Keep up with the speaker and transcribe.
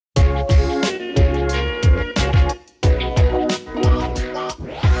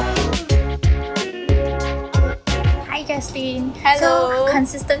Jaslyn. Hello. So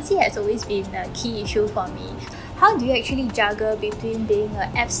consistency has always been a key issue for me. How do you actually juggle between being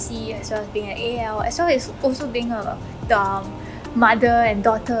a FC as well as being an AL, as well as also being a mother and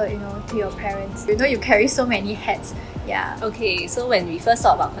daughter, to your parents? You carry so many hats. Yeah. Okay, so when we first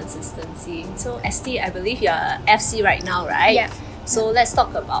talk about consistency, so Estee, I believe you're a FC right now, right? Yeah. So let's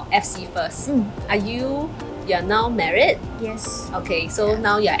talk about FC first. You're now married? Yes. Okay, so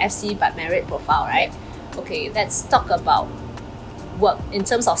now you're FC but married profile, right? Okay, let's talk about work in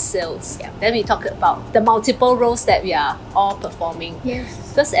terms of sales. Yeah. Then we talk about the multiple roles that we are all performing. Yes.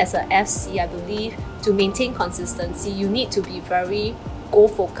 Because as a FC, I believe to maintain consistency, you need to be very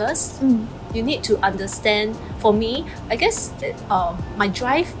goal-focused. You need to understand, for me, I guess my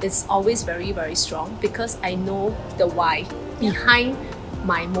drive is always very, very strong because I know the why behind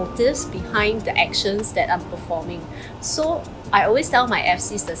my motives, behind the actions that I'm performing. So I always tell my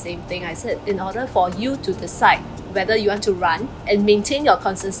FCs the same thing. I said, in order for you to decide whether you want to run and maintain your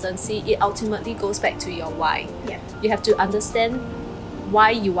consistency, it ultimately goes back to your why. Yeah. You have to understand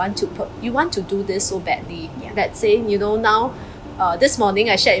why you want to do this so badly. Yeah. Let's say, now this morning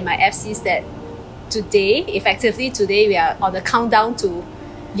I shared in my FCs that effectively today we are on the countdown to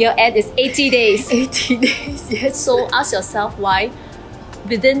year end is 80 days. 80 days, yes. So ask yourself why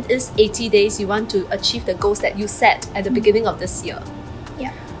within this 80 days you want to achieve the goals that you set at the beginning of this year.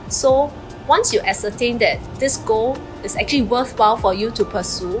 Yeah. So once you ascertain that this goal is actually worthwhile for you to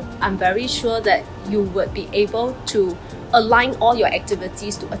pursue, I'm very sure that you would be able to align all your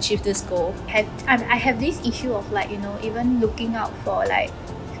activities to achieve this goal. I have this issue of even looking out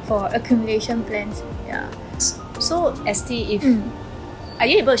for accumulation plans. Yeah. So Estee, are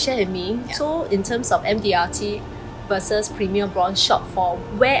you able to share with me? Yeah. So in terms of MDRT versus Premier Bronze shortfall,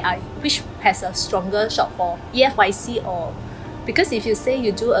 which has a stronger shortfall, EFYC or? Because if you say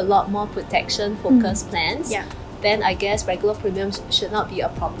you do a lot more protection focused plans, then I guess regular premiums should not be a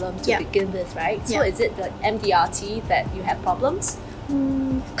problem to begin with, right? So is it the MDRT that you have problems?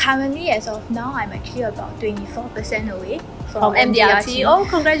 Currently, as of now, I'm actually about 24% away from MDRT. Oh,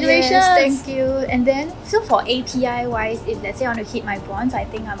 congratulations! Yes, thank you. And then, so for API wise, if let's say I want to hit my bronze, I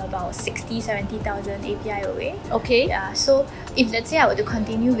think I'm about 70,000 API away. Okay. Yeah. So if let's say I were to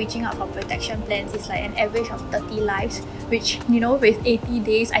continue reaching out for protection plans, it's like an average of 30 lives, which with 80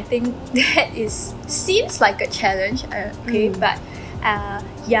 days, I think that seems like a challenge. But.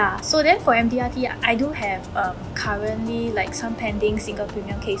 So then for MDRT, I do have currently some pending single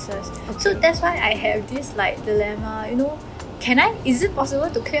premium cases. Okay. So that's why I have this dilemma, is it possible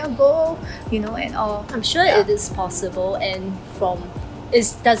to clear goal, and all? I'm sure it is possible, and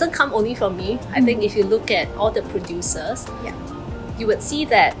it doesn't come only from me. I think if you look at all the producers, you would see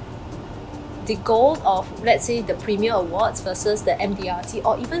that the goal of, let's say, the Premier Awards versus the MDRT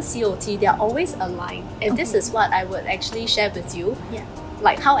or even COT, they're always aligned. And this is what I would actually share with you. Yeah.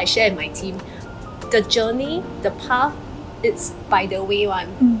 Like how I share with my team. The journey, the path, it's by the way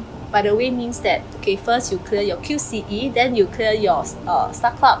one. By the way means that, first you clear your QCE, then you clear your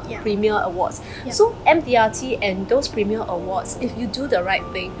Star Club Premier Awards. Yeah. So MDRT and those Premier Awards, if you do the right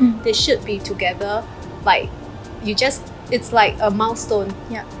thing, they should be together. It's like a milestone.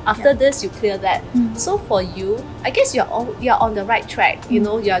 Yeah. After this, you clear that. So for you, I guess you're on the right track. You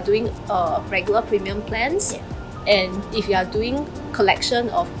are doing regular premium plans. Yeah. And if you are doing collection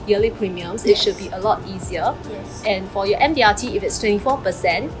of yearly premiums, it should be a lot easier. Yes. And for your MDRT, if it's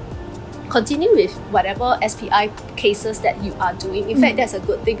 24%, continue with whatever SPI cases that you are doing. In fact, that's a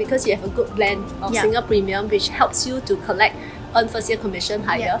good thing because you have a good blend of single premium, which helps you to earn first year commission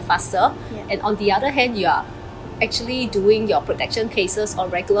higher, faster. Yeah. And on the other hand, you are actually doing your protection cases or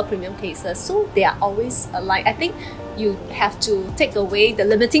regular premium cases, so they are always aligned. I think you have to take away the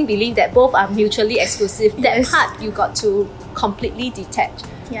limiting belief that both are mutually exclusive. That part you got to completely detach.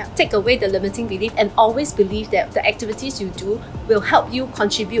 Yeah. Take away the limiting belief and always believe that the activities you do will help you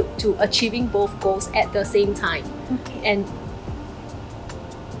contribute to achieving both goals at the same time. Okay. And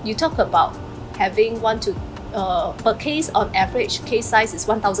you talk about having per case on average, case size is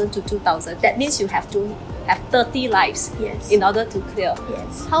 1,000 to 2,000. That means you have to have 30 lives in order to clear.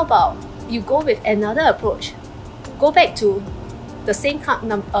 Yes. How about you go with another approach? Go back to the same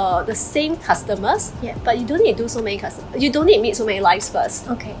customers, but you don't need to do so many customers. You don't need to meet so many lives first.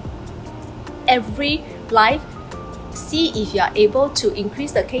 Okay. Every life, see if you are able to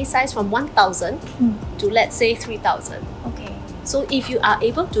increase the case size from 1,000 to, let's say, 3,000. Okay. So if you are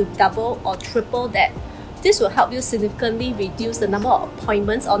able to double or triple that, this will help you significantly reduce the number of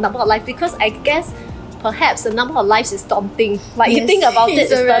appointments or number of lives, because I guess perhaps the number of lives is daunting. You think about it,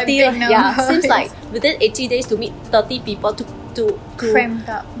 it's 30. Seems like within 80 days to meet 30 people, to to cramped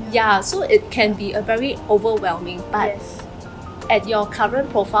up. yeah, so it can be a very overwhelming. But Yes. at your current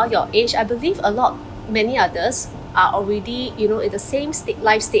profile, your age, I believe many others are already, in the same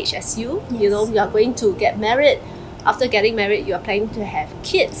life stage as you. Yes. You are going to get married. After getting married, you are planning to have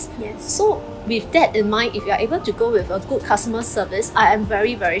kids. Yes. So with that in mind, if you are able to go with a good customer service, I am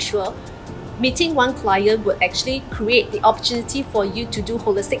very, very sure meeting one client would actually create the opportunity for you to do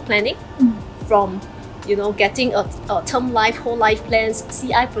holistic planning from getting a term life, whole life plans,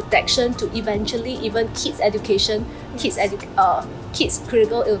 CI protection, to eventually even kids education, kids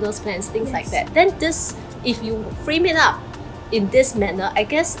critical illness plans, things like that. Then this, if you frame it up in this manner, I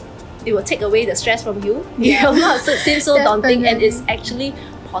guess it will take away the stress from you. Yeah. It will not seem so daunting, and Definitely. it's actually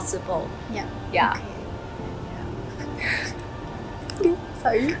possible. Yeah. Yeah. Okay.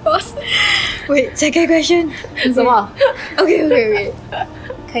 Sorry, boss. Wait, second question. 什么？ Okay, wait.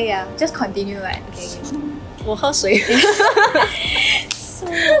 可以啊 just continue, right? Okay. 我喝水。 So,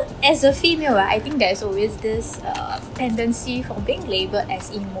 as a female, I think there's always this tendency for being labeled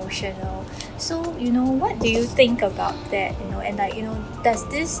as emotional. So, what do you think about that? And does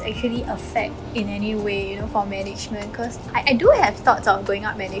this actually affect in any way, for management? Because I do have thoughts of going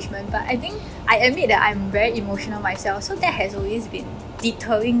up management, but I think I admit that I'm very emotional myself. So that has always been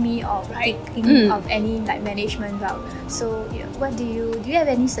deterring me of thinking of any management route. So, what do you have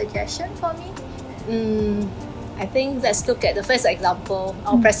any suggestion for me? I think let's look at the first example.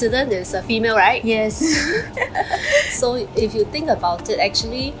 Our president is a female, right? Yes. So if you think about it,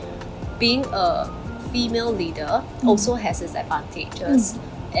 actually being a female leader also has its advantages.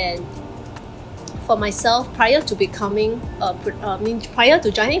 And for myself, prior to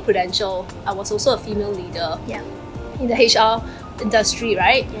joining Prudential, I was also a female leader in the HR industry,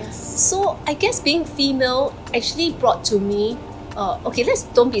 right? Yes. So I guess being female actually brought to me,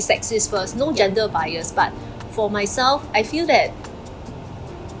 don't be sexist first, no gender bias, but for myself, I feel that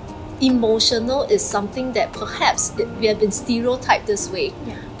emotional is something that perhaps we have been stereotyped this way.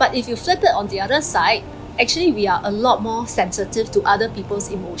 Yeah. But if you flip it on the other side, actually we are a lot more sensitive to other people's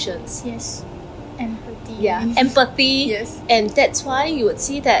emotions. Yes. Empathy. Yeah, empathy. Yes. And that's why you would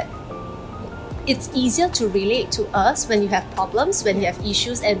see that it's easier to relate to us when you have problems, when you have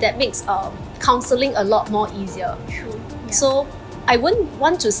issues, and that makes counseling a lot more easier. True. Yeah. So I wouldn't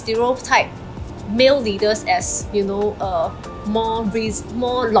want to stereotype male leaders as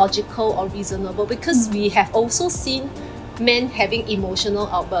more logical or reasonable, because we have also seen men having emotional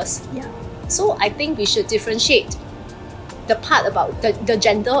outbursts. Yeah. So I think we should differentiate the part about the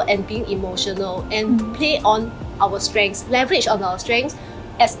gender and being emotional, and play on our strengths, leverage on our strengths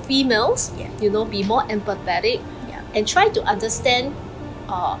as females. Yeah. Be more empathetic, Yeah. and try to understand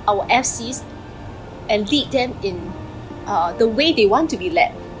our FCs and lead them in the way they want to be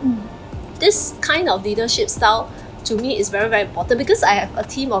led. This kind of leadership style to me is very, very important, because I have a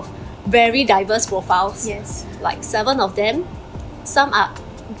team of very diverse profiles. Yes. Like 7 of them. Some are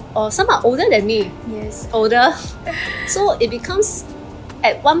older than me. Yes. Older. So it becomes,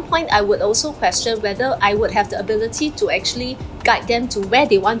 at one point I would also question whether I would have the ability to actually guide them to where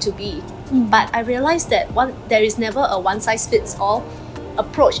they want to be. But I realized that there is never a one-size-fits-all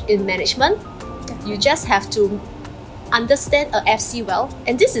approach in management. You just have to understand a FC well,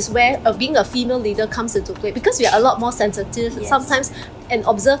 and this is where being a female leader comes into play, because we are a lot more sensitive sometimes, and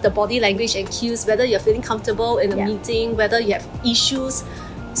observe the body language and cues, whether you're feeling comfortable in a meeting, whether you have issues.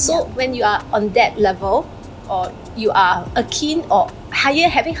 So when you are on that level, or you are a keen or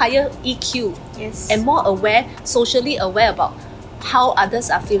having higher EQ, and more aware, socially aware about how others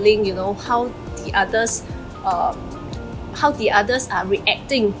are feeling, how the others are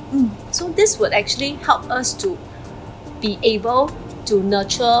reacting. So this would actually help us to be able to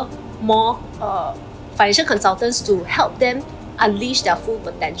nurture more financial consultants to help them unleash their full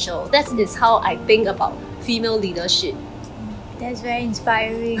potential. That is how I think about female leadership. That's very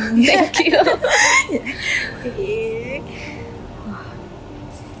inspiring. Thank you.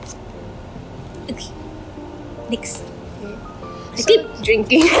 Okay. Next. I keep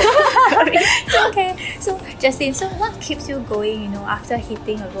drinking. Sorry. It's okay. So, Jaslyn, what keeps you going, after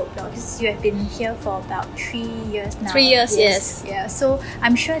hitting a roadblock? Because you have been here for about 3 years now. 3 years, yes. Yeah, so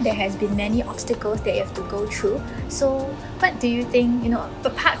I'm sure there has been many obstacles that you have to go through. So, what do you think,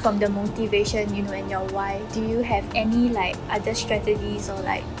 apart from the motivation, and your why, do you have any other strategies, or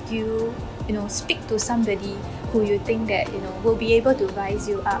do you, speak to somebody who you think that, will be able to rise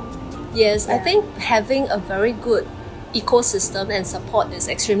you up? Yes, I think having a very good ecosystem and support is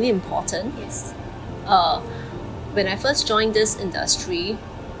extremely important. Yes. When I first joined this industry,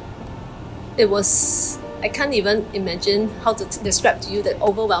 I can't even imagine how to describe to you the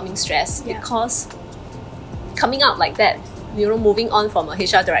overwhelming stress, because coming out like that, moving on from a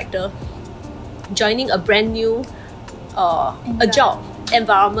HR director, joining a brand new a job,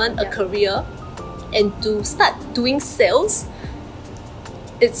 environment, a career, and to start doing sales,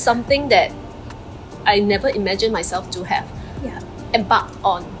 it's something that I never imagined myself to have embarked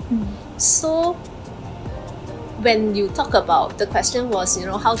on. So when you talk about, the question was,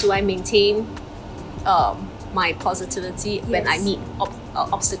 how do I maintain my positivity when I meet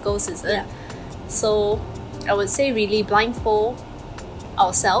obstacles, is it? So I would say really blindfold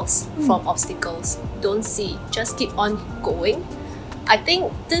ourselves from obstacles. Don't see, just keep on going. I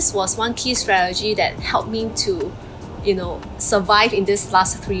think this was one key strategy that helped me to, survive in this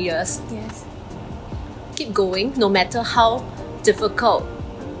last 3 years. Yes. Keep going, no matter how difficult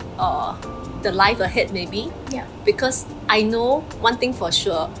the life ahead may be. Yeah. Because I know one thing for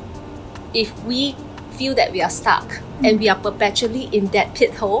sure, if we feel that we are stuck and we are perpetually in that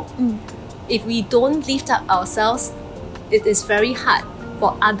pit hole, if we don't lift up ourselves, it is very hard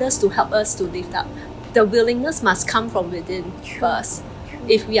for others to help us to lift up. The willingness must come from within first.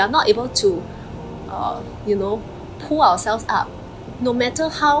 If we are not able to, pull ourselves up, no matter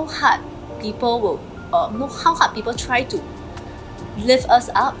how hard people try to lift us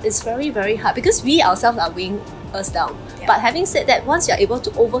up, it's very, very hard because we ourselves are weighing us down. Yeah. But having said that, once you're able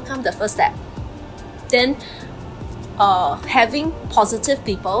to overcome the first step, then having positive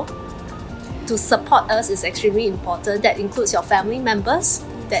people to support us is extremely important. That includes your family members,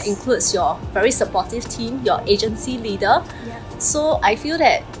 that includes your very supportive team, your agency leader. Yeah. So I feel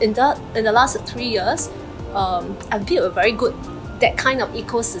that in the last 3 years, I've built a very good, that kind of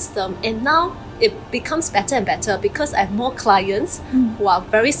ecosystem, and now it becomes better and better because I have more clients who are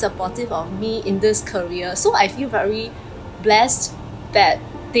very supportive of me in this career. So I feel very blessed that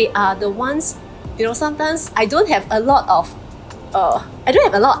they are the ones, sometimes I don't have a lot of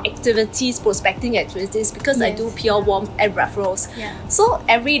activities, prospecting activities, because I do pure warm and referrals. Yeah. So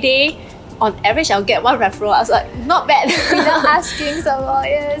every day, on average, I'll get 1 referral. I was like, not bad. Without asking someone.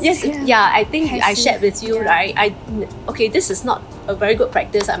 Yes. I think I shared with you, right? This is not a very good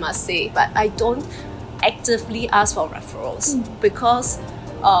practice, I must say, but I don't actively ask for referrals because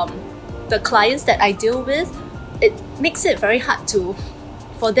the clients that I deal with, it makes it very hard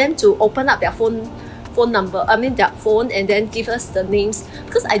for them to open up their phone number, their phone, and then give us the names,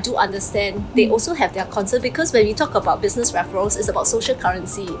 because I do understand they also have their concern, because when we talk about business referrals, it's about social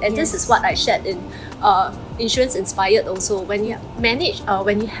currency, and this is what I shared in Insurance Inspired also. When you manage,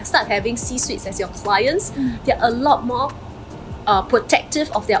 when you start having C-suites as your clients, they're a lot more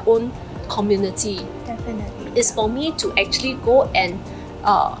protective of their own community. Definitely. It's for me to actually go and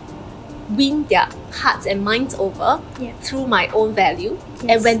win their hearts and minds over through my own value.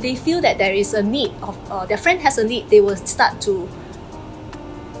 And when they feel that there is a need of their friend has a need, they will start to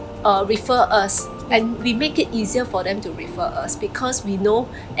refer us, and we make it easier for them to refer us, because we know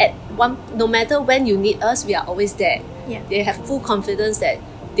no matter when you need us, we are always there. They have full confidence that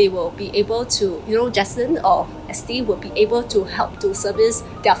they will be able to, Jaslyn or Estee will be able to help to service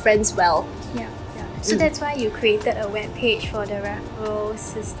their friends well. So that's why you created a web page for the referral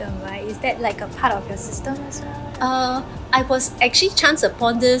system, right? Is that like a part of your system as well? I was actually chanced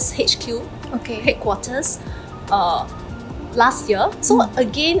upon this HQ headquarters last year. So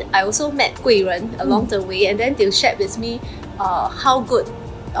again, I also met 贵人 along the way, and then they shared with me how good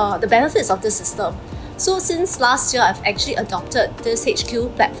the benefits of the system. So since last year, I've actually adopted this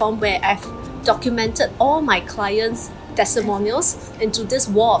HQ platform where I've documented all my clients' testimonials into this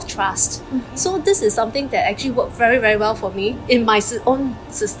wall of trust. So this is something that actually worked very, very well for me in my own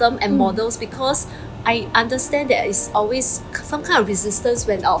system and models, because I understand there is always some kind of resistance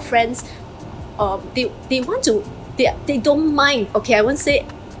when our friends they don't mind, I won't say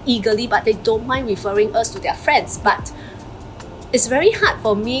eagerly, but they don't mind referring us to their friends. But it's very hard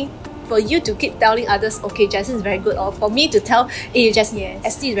for you to keep telling others, Jaslyn is very good, or for me to tell,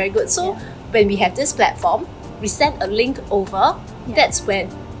 Estee is very good. So when we have this platform, we send a link over. That's when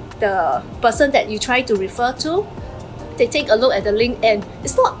the person that you try to refer to, they take a look at the link, and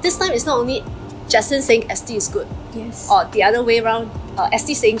this time it's not only Jaslyn saying Estee is good, or the other way around,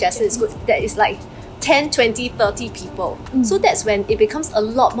 Estee saying Jaslyn is good. That is like 10, 20, 30 people. So that's when it becomes a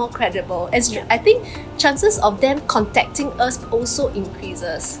lot more credible, and I think chances of them contacting us also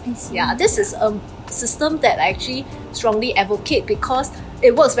increases. This is a system that I actually strongly advocate, because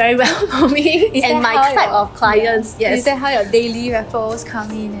it works very well for me and my type of clients. Is that how your daily referrals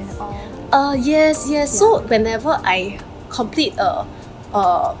come in and all? Yes. So whenever I complete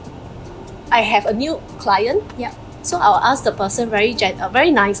I have a new client. So I'll ask the person very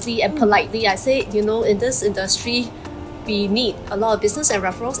nicely and politely. I say, in this industry, we need a lot of business and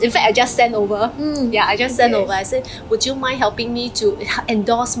referrals. In fact, I just sent over. I just sent over. I said, would you mind helping me to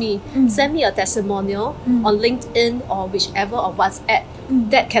endorse me? Send me a testimonial on LinkedIn or whichever, or WhatsApp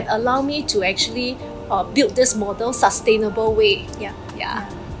that can allow me to actually build this model sustainable way. Yeah.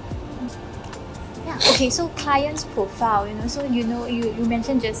 Okay, so clients profile, so you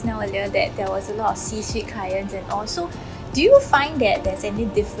mentioned just now earlier that there was a lot of C-suite clients and all. So do you find that there's any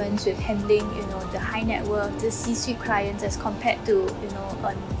difference with handling, the high net worth, the C-suite clients as compared to,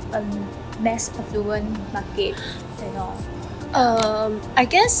 a mass affluent market and all? I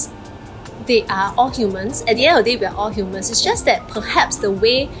guess they are all humans. At the end of the day, we are all humans. It's just that perhaps the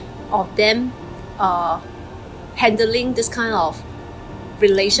way of them handling this kind of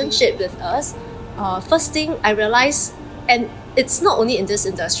relationship with us, first thing I realized, and it's not only in this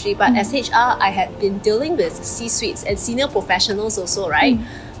industry, but as HR, I had been dealing with C-suites and senior professionals also, right?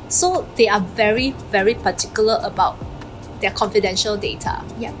 So they are very, very particular about their confidential data.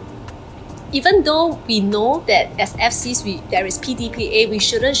 Even though we know that as FCs, there is PDPA, we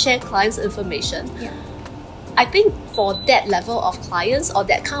shouldn't share clients' information. I think for that level of clients or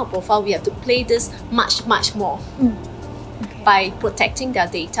that kind of profile, we have to play this much, much more by protecting their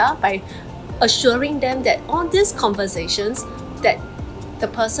data, by assuring them that all these conversations that the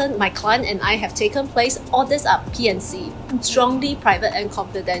person, my client and I have taken place, all these are PNC, strongly private and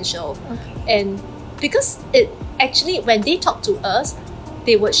confidential. And because it actually, when they talk to us,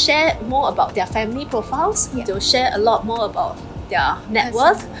 they would share more about their family profiles. They'll share a lot more about their net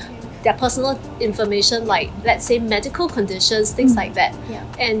worth, their personal information, like let's say medical conditions, things like that.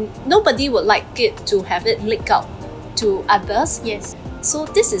 And nobody would like it to have it leak out to others. So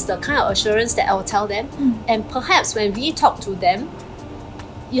this is the kind of assurance that I will tell them. And perhaps when we talk to them,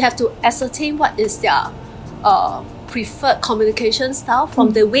 you have to ascertain what is their preferred communication style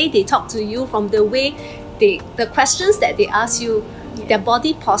from the way they talk to you, from the way the questions that they ask you, their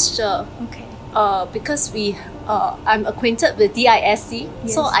body posture. Because I'm acquainted with DISC,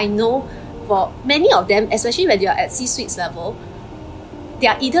 so I know for many of them, especially when you're at C-suite level, they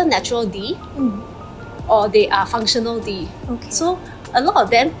are either natural D or they are functional D. So a lot of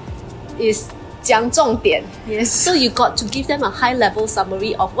them is 讲重点. So you got to give them a high level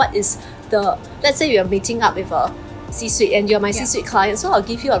summary of what is let's say you're meeting up with a C-suite and you're my C-suite client, so I'll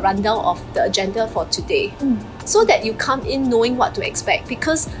give you a rundown of the agenda for today so that you come in knowing what to expect.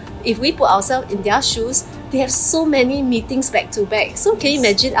 Because if we put ourselves in their shoes, they have so many meetings back to back. So can you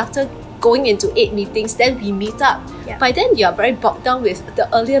imagine after going into 8 meetings, then we meet up. By then you are very bogged down with the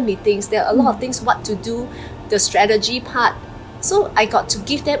earlier meetings. There are a lot of things, what to do, the strategy part. So I got to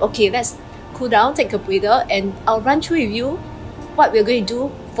give them, okay, let's cool down, take a breather, and I'll run through with you what we're going to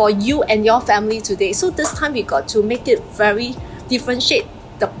do for you and your family today. So this time we got to make it very differentiate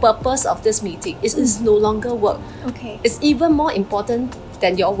the purpose of this meeting. It is no longer work. It's even more important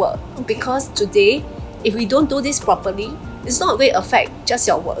than your work. Because today, if we don't do this properly, it's not going to affect just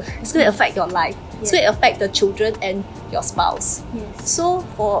your work. It's going to affect your life. It's going to affect the children and your spouse. So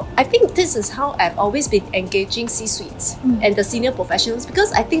I think this is how I've always been engaging C-suites and the senior professionals,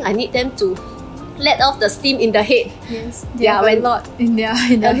 because I think I need them to let off the steam in the head. They have a lot in their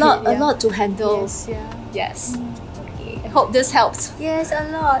head. A lot to handle. I hope this helps. Yes, a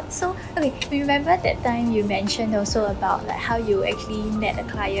lot. So, remember that time you mentioned also about like how you actually met a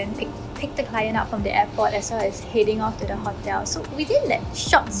client, picked the client up from the airport as well as heading off to the hotel. So within that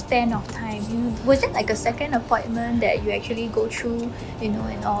short span of time, was it like a second appointment that you actually go through, and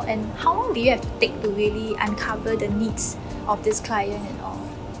all? And how long do you have to take to really uncover the needs of this client and all?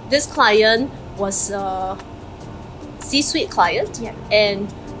 This client was a C-suite client,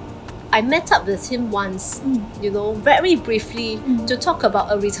 and I met up with him once, very briefly to talk about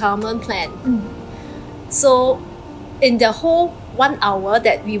a retirement plan. So in the whole 1 hour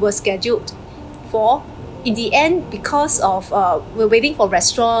that we were scheduled for, in the end, because of we're waiting for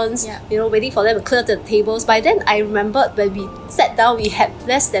restaurants, waiting for them to clear the tables. By then, I remembered when we sat down, we had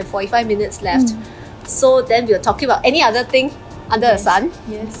less than 45 minutes left. So then we were talking about any other thing under the sun.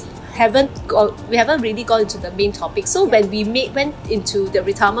 We haven't really gone into the main topic. So when we went into the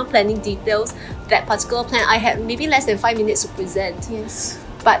retirement planning details, that particular plan, I had maybe less than 5 minutes to present.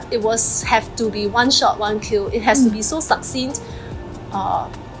 But it have to be one shot, one kill. It has to be so succinctly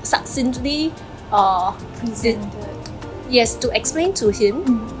presented. To explain to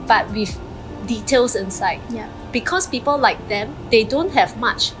him, but with details inside. Because people like them, they don't have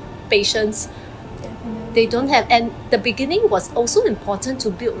much patience. They don't have, and the beginning was also important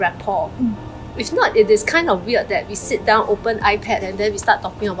to build rapport. If not, it is kind of weird that we sit down, open iPad, and then we start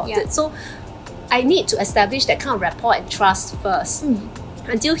talking about it. So I need to establish that kind of rapport and trust first.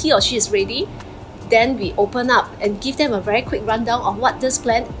 Until he or she is ready, then we open up and give them a very quick rundown of what this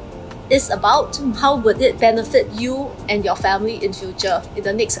plan is about. How would it benefit you and your family in future in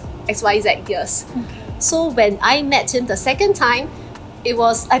the next XYZ years. So when I met him the second time,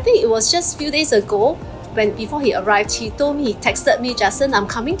 I think it was just a few days ago, before he arrived, he texted me, Jaslyn, I'm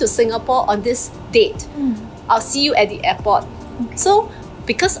coming to Singapore on this date. I'll see you at the airport. So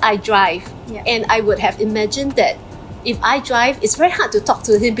because I drive, and I would have imagined that if I drive, it's very hard to talk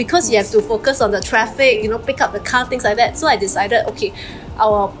to him because you have to focus on the traffic, pick up the car, things like that. So I decided, okay,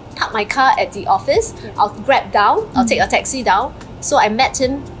 I'll park my car at the office, I'll grab down, I'll take a taxi down. So I met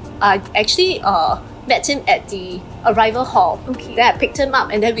him, met him at the arrival hall. Then I picked him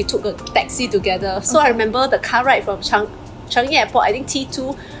up and then we took a taxi together. So I remember the car ride from Changi Airport, I think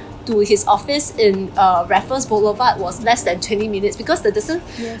T2, to his office in Raffles Boulevard was less than 20 minutes because the distance,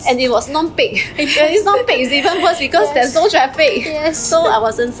 and it was non-peak. It's non-peak, it's even worse because there's no traffic. So I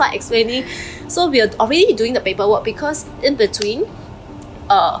was inside explaining. So we are already doing the paperwork because in between,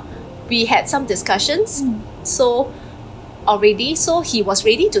 we had some discussions. So he was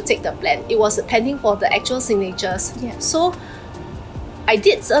ready to take the plan. It was pending for the actual signatures. So I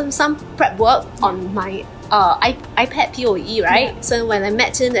did some prep work on my iPad POE, right? So when I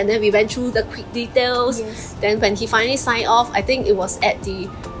met him and then we went through the quick details, then when he finally signed off, I think it was at the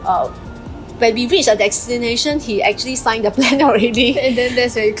when we reached a destination, he actually signed the plan already. And then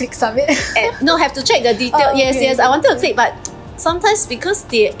that's where you click submit. No, have to check the detail. Yes, I wanted to click, but sometimes because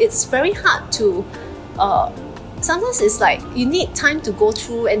it's very hard to sometimes it's like you need time to go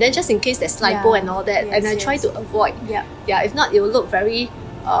through, and then just in case there's lipo and all that, and I try to avoid. If not, it will look very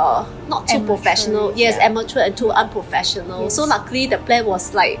not too professional. Amateur and too unprofessional. So luckily the plan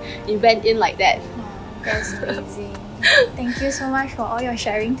was like, it went in like that. That's amazing. Thank you so much for all your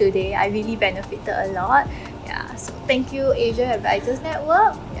sharing today. I really benefited a lot. So thank you, Asia Advisors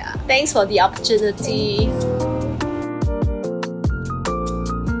Network. Thanks for the opportunity.